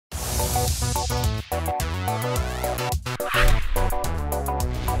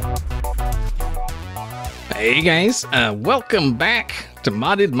Hey guys, welcome back to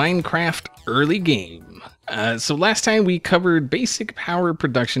Modded Minecraft Early Game. So last time we covered basic power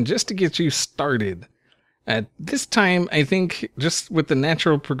production just to get you started. This time, I think, just with the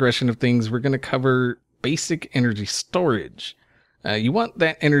natural progression of things, we're going to cover basic energy storage. You want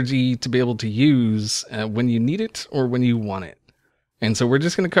that energy to be able to use when you need it or when you want it. And so we're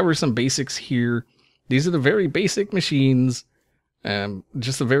just going to cover some basics here. These are the very basic machines.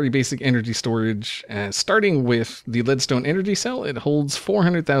 Just a very basic energy storage, starting with the leadstone energy cell. It holds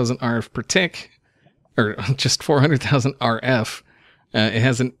 400,000 RF per tick, or just 400,000 RF. It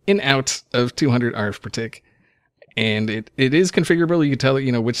has an in-out of 200 RF per tick, and it is configurable. You can tell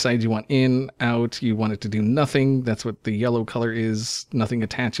it, which side you want in, out. You want it to do nothing. That's what the yellow color is. Nothing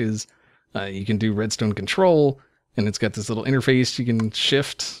attaches. You can do redstone control, and it's got this little interface. You can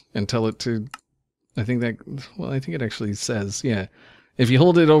shift and tell it to... I think it actually says, yeah. If you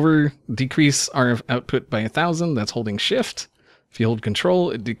hold it over, decrease RF output by 1,000, that's holding shift. If you hold control,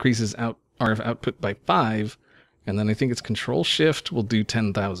 it decreases RF output by 5, and then I think it's control shift will do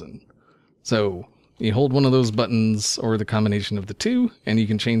 10,000. So you hold one of those buttons or the combination of the two, and you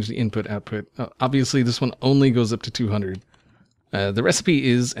can change the input output. Obviously, this one only goes up to 200. The recipe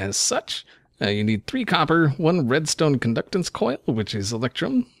is as such. You need 3 copper, 1 redstone conductance coil, which is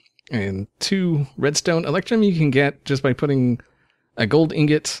electrum, and 2 redstone. Electrum you can get just by putting a gold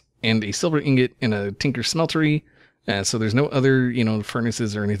ingot and a silver ingot in a tinker smeltery. So there's no other,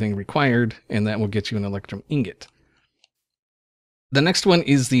 furnaces or anything required, and that will get you an electrum ingot. The next one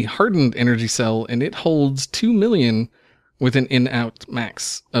is the hardened energy cell, and it holds 2 million with an in-out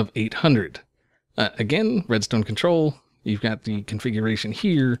max of 800. Again, redstone control. You've got the configuration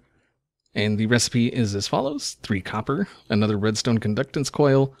here, and the recipe is as follows. 3 copper, another redstone conductance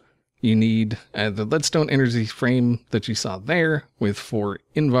coil. You need the leadstone energy frame that you saw there with 4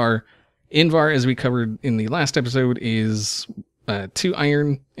 Invar. Invar, as we covered in the last episode, is 2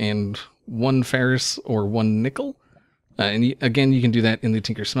 iron and 1 ferrous or 1 nickel. Again, you can do that in the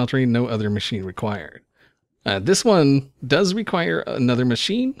Tinker Smeltery, no other machine required. This one does require another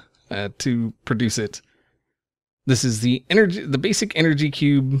machine to produce it. This is the basic energy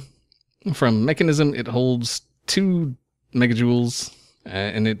cube from Mechanism. It holds 2 megajoules.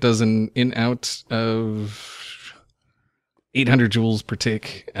 And it does an in-out of 800 joules per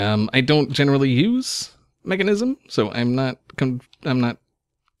tick. I don't generally use Mechanism, so I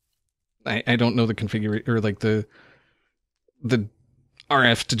don't know the configuration, or like the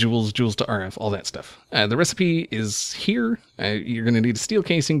RF to joules, joules to RF, all that stuff. The recipe is here. You're going to need a steel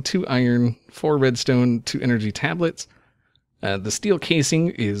casing, 2 iron, 4 redstone, 2 energy tablets. The steel casing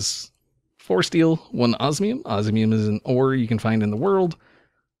is 4 steel, 1 osmium. Osmium is an ore you can find in the world.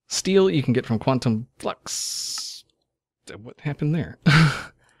 Steel you can get from quantum flux. What happened there?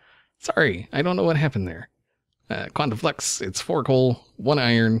 Sorry, I don't know what happened there. Quantum flux, it's 4 coal, 1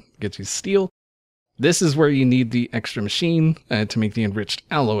 iron, gets you steel. This is where you need the extra machine to make the enriched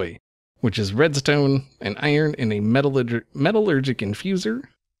alloy, which is redstone and iron in a metallurgic infuser.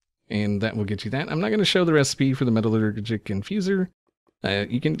 And that will get you that. I'm not going to show the recipe for the metallurgic infuser.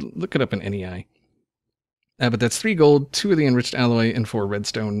 You can look it up in NEI. But that's 3 gold, 2 of the enriched alloy, and 4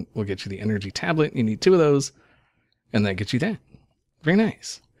 redstone will get you the energy tablet. You need 2 of those, and that gets you that. Very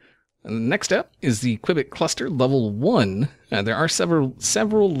nice. And next up is the Quibbit cluster level 1. There are several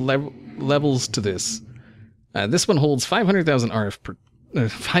levels to this. This one holds 500,000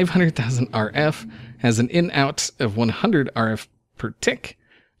 RF, has an in-out of 100 RF per tick,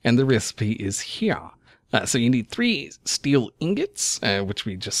 and the recipe is here. So you need 3 steel ingots, which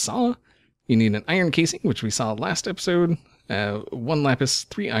we just saw. You need an iron casing, which we saw last episode. 1 lapis,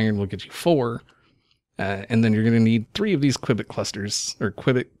 3 iron will get you 4. And then you're going to need 3 of these Quibbit clusters, or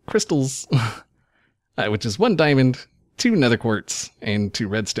Quibbit crystals, which is 1 diamond, 2 nether quartz, and 2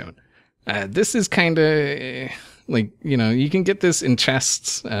 redstone. This is kind of like, you can get this in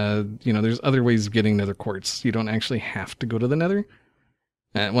chests. There's other ways of getting nether quartz. You don't actually have to go to the nether.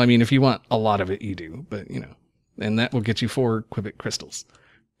 If you want a lot of it, you do, but, and that will get you 4 Quibbit crystals.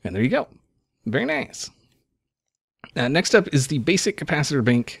 And there you go. Very nice. Next up is the basic capacitor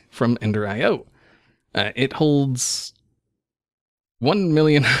bank from Ender.io. It holds 1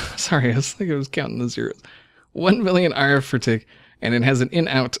 million, sorry, I was counting the zeros. 1 million RF per tick, and it has an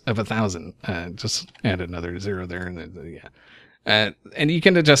in-out of 1,000. Just add another 0 there, and yeah. And you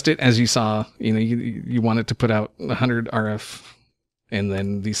can adjust it as you saw. You want it to put out 100 RF, and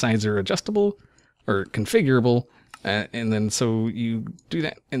then the sides are adjustable or configurable. And then so you do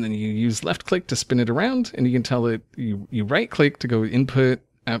that, and then you use left click to spin it around, and you can tell it you right click to go input,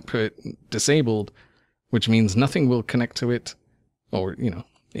 output disabled, which means nothing will connect to it, or, you know,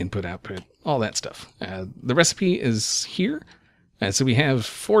 input, output, all that stuff. The recipe is here. So we have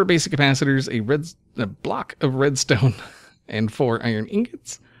 4 basic capacitors, a block of redstone, and 4 iron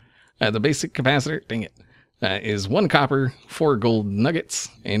ingots. The basic capacitor, dang it, is 1 copper, 4 gold nuggets,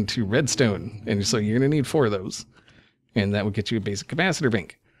 and 2 redstone. And so you're going to need 4 of those. And that will get you a basic capacitor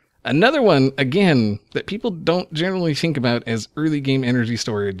bank. Another one, again, that people don't generally think about as early game energy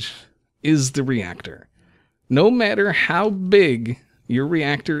storage is the reactor. No matter how big your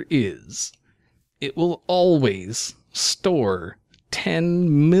reactor is, it will always store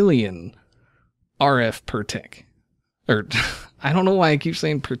 10 million RF per tick. Or, I don't know why I keep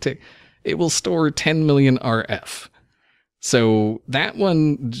saying per tick. It will store 10 million RF. So that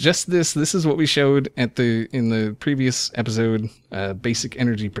one, just this is what we showed in the previous episode, basic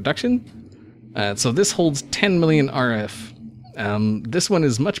energy production. So this holds 10 million RF. This one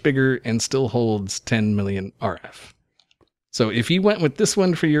is much bigger and still holds 10 million RF. So if you went with this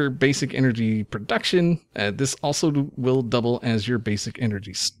one for your basic energy production, this also will double as your basic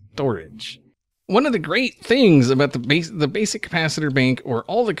energy storage. One of the great things about the basic capacitor bank, or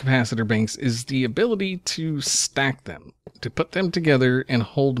all the capacitor banks, is the ability to stack them, to put them together and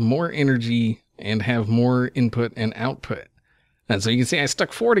hold more energy and have more input and output. And so you can see I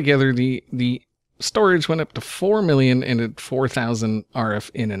stuck 4 together. The storage went up to 4 million and at 4,000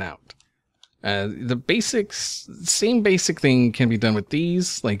 RF in and out. The same basic thing can be done with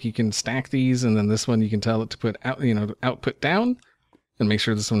these. Like you can stack these, and then this one you can tell it to put out, output down, and make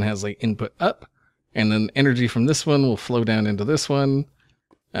sure this one has like input up, and then energy from this one will flow down into this one.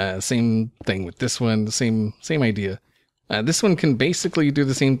 Same thing with this one. The same idea. This one can basically do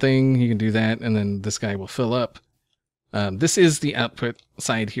the same thing. You can do that, and then this guy will fill up. This is the output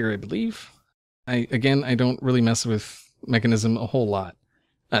side here, I believe. I don't really mess with mechanism a whole lot.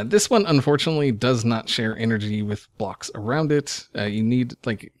 This one, unfortunately, does not share energy with blocks around it. You need,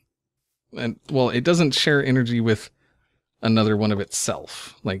 it doesn't share energy with another one of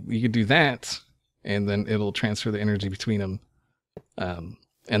itself. Like, you could do that, and then it'll transfer the energy between them. And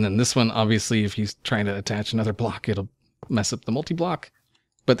then this one, obviously, if you try to attach another block, it'll mess up the multi-block.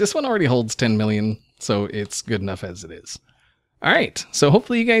 But this one already holds 10 million, so it's good enough as it is. All right, so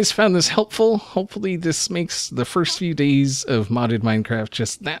hopefully you guys found this helpful. Hopefully this makes the first few days of modded Minecraft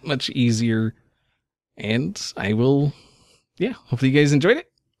just that much easier. And hopefully you guys enjoyed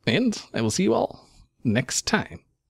it, and I will see you all next time.